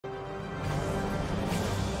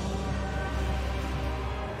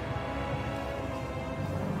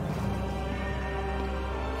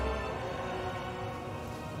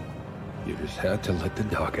just had to let the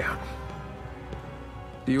dog out.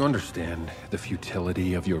 Do you understand the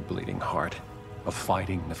futility of your bleeding heart, of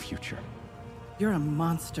fighting the future? You're a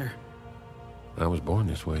monster. I was born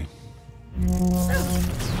this way.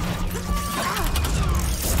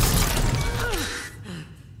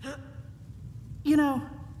 You know,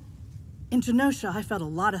 in Genosha, I felt a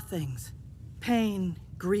lot of things. Pain,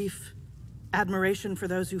 grief, admiration for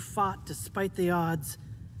those who fought despite the odds.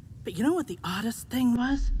 But you know what the oddest thing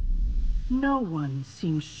was? No one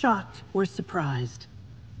seemed shocked or surprised.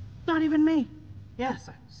 Not even me. Yes,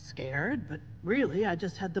 I'm scared, but really, I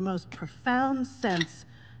just had the most profound sense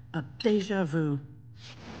of deja vu.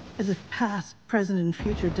 As if past, present, and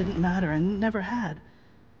future didn't matter and never had.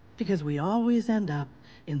 Because we always end up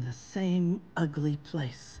in the same ugly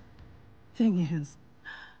place. Thing is,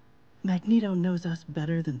 Magneto knows us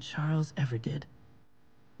better than Charles ever did.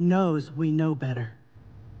 Knows we know better.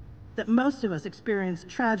 That most of us experience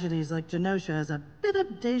tragedies like Genosha as a bit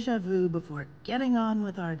of deja vu before getting on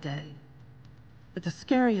with our day. But the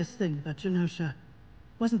scariest thing about Genosha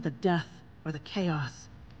wasn't the death or the chaos.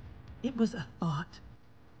 It was a thought.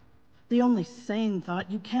 The only sane thought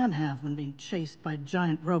you can have when being chased by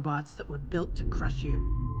giant robots that were built to crush you.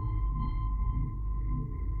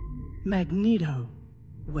 Magneto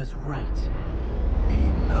was right.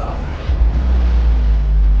 Enough.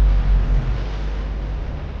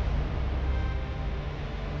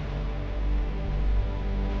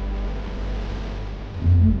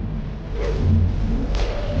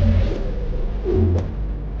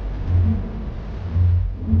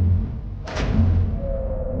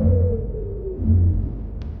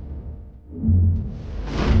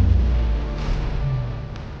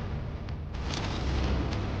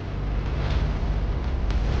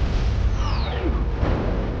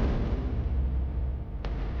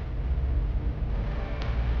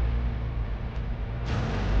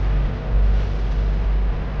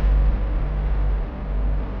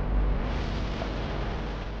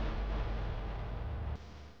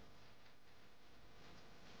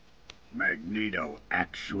 Magneto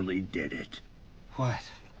actually did it. What?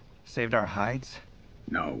 Saved our hides?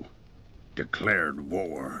 No. Declared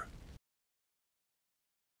war.